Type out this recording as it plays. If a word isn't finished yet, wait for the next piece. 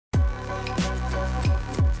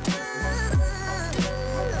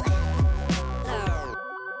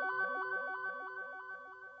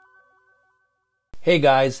Hey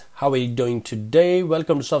guys, how are you doing today?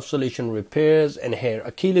 Welcome to Soft Solution Repairs, and here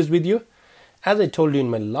Akil is with you. As I told you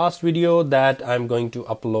in my last video that I'm going to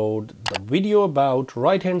upload the video about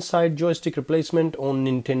right hand side joystick replacement on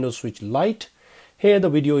Nintendo Switch Lite. Here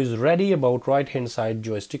the video is ready about right hand side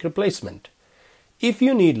joystick replacement. If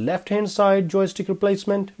you need left hand side joystick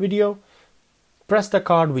replacement video, press the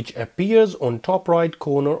card which appears on top right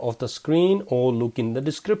corner of the screen or look in the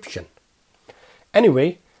description.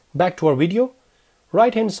 Anyway, back to our video.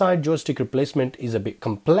 Right hand side joystick replacement is a bit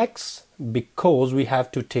complex because we have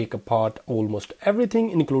to take apart almost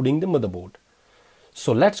everything including the motherboard.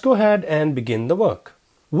 So let's go ahead and begin the work.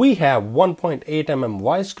 We have 1.8 mm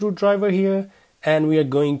Y screwdriver here and we are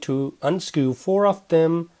going to unscrew 4 of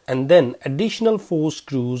them and then additional 4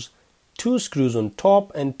 screws, 2 screws on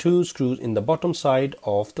top and 2 screws in the bottom side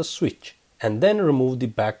of the switch, and then remove the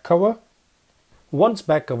back cover. Once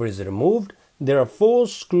back cover is removed, there are 4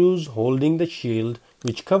 screws holding the shield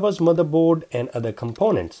which covers motherboard and other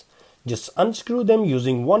components. Just unscrew them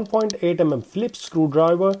using 1.8 mm Phillips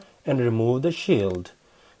screwdriver and remove the shield.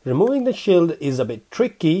 Removing the shield is a bit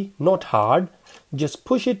tricky, not hard. Just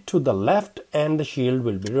push it to the left and the shield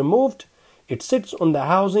will be removed. It sits on the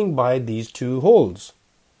housing by these 2 holes.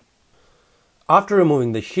 After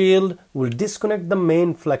removing the shield, we'll disconnect the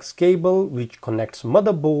main flex cable which connects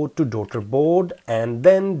motherboard to daughter board and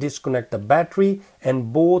then disconnect the battery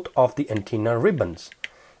and both of the antenna ribbons.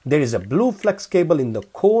 There is a blue flex cable in the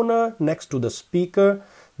corner next to the speaker.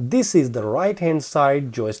 This is the right hand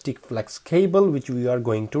side joystick flex cable which we are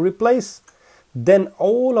going to replace. Then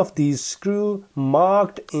all of these screws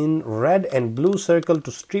marked in red and blue circle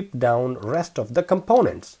to strip down rest of the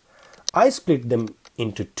components. I split them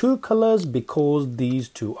into 2 colors because these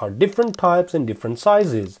 2 are different types and different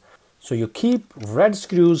sizes. So you keep red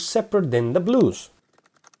screws separate than the blues.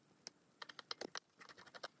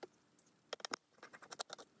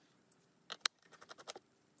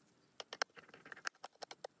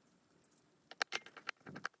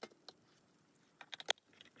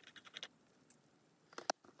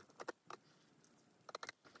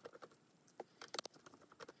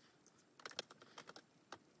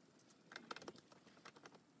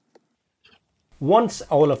 Once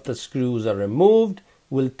all of the screws are removed,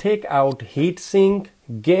 we'll take out heatsink,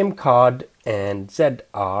 game card and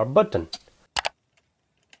ZR button.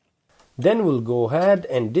 Then we'll go ahead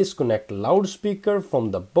and disconnect loudspeaker from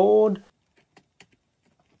the board.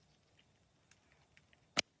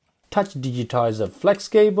 Touch digitizer flex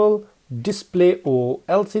cable, display or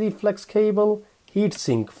LCD flex cable,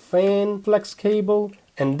 heatsink fan flex cable,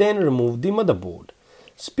 and then remove the motherboard.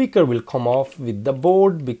 Speaker will come off with the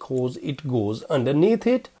board because it goes underneath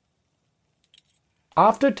it.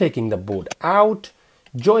 After taking the board out,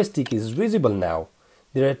 joystick is visible now.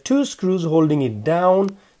 There are 2 screws holding it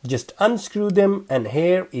down. Just unscrew them and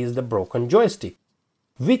here is the broken joystick,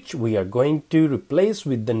 which we are going to replace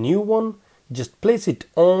with the new one. Just place it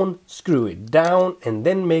on, screw it down and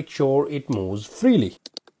then make sure it moves freely.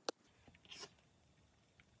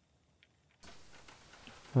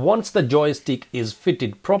 Once the joystick is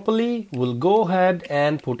fitted properly, we'll go ahead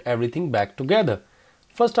and put everything back together.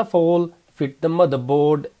 First of all, fit the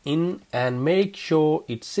motherboard in and make sure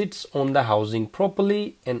it sits on the housing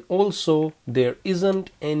properly and also there isn't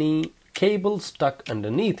any cable stuck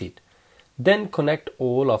underneath it. Then connect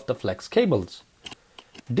all of the flex cables.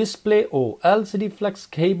 Display or LCD flex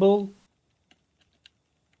cable,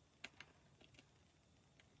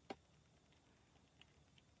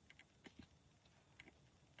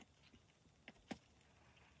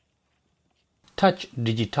 touch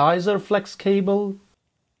digitizer flex cable,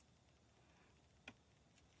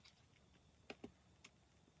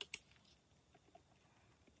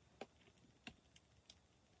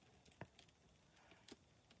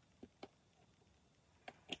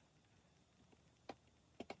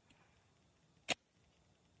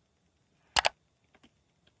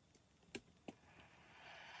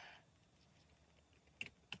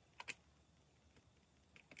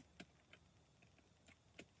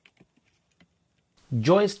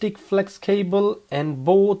 joystick flex cable and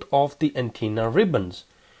both of the antenna ribbons.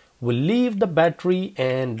 We'll leave the battery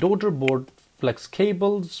and daughter board flex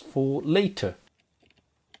cables for later.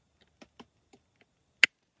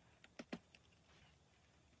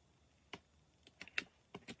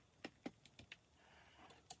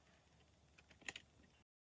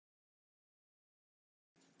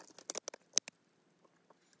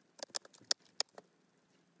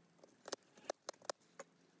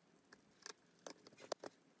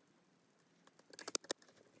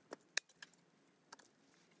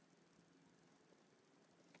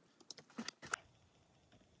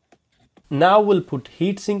 Now we'll put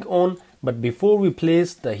heatsink on But before we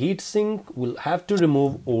place the heatsink, we'll have to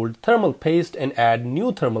remove old thermal paste and add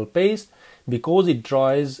new thermal paste because it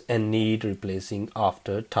dries and need replacing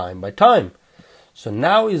after time by time. So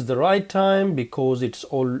now is the right time because it's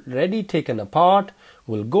already taken apart.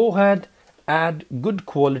 We'll go ahead, add good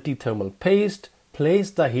quality thermal paste,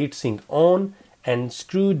 place the heatsink on and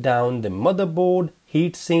screw down the motherboard,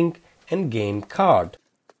 heatsink and game card.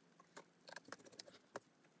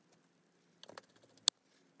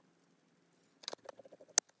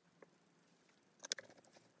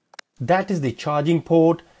 That is the charging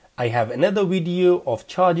port. I have another video of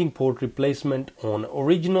charging port replacement on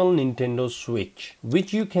original Nintendo Switch,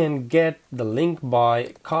 which you can get the link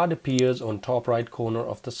by card appears on top right corner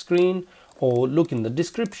of the screen or look in the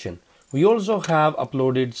description. We also have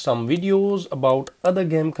uploaded some videos about other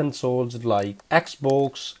game consoles like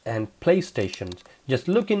Xbox and PlayStation. Just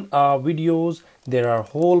look in our videos, there are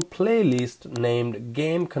whole playlist named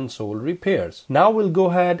Game Console Repairs. Now we'll go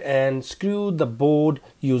ahead and screw the board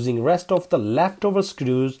using rest of the leftover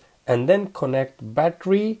screws and then connect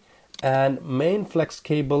battery and main flex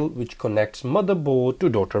cable which connects motherboard to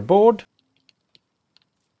daughter board.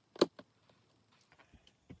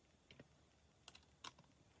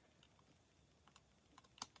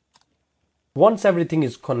 Once everything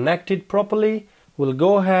is connected properly, we'll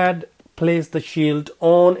go ahead, place the shield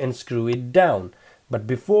on and screw it down. But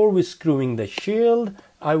before we screwing the shield,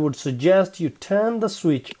 I would suggest you turn the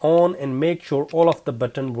switch on and make sure all of the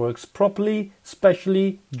button works properly,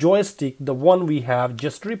 especially joystick, the one we have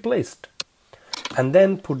just replaced. And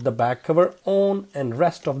then put the back cover on and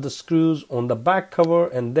rest of the screws on the back cover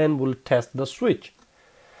and then we'll test the switch.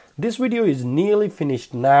 This video is nearly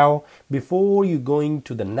finished now. Before you going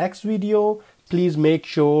to the next video, please make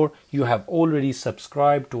sure you have already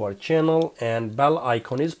subscribed to our channel and bell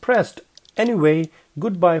icon is pressed. Anyway,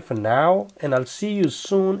 goodbye for now and I'll see you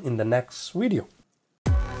soon in the next video.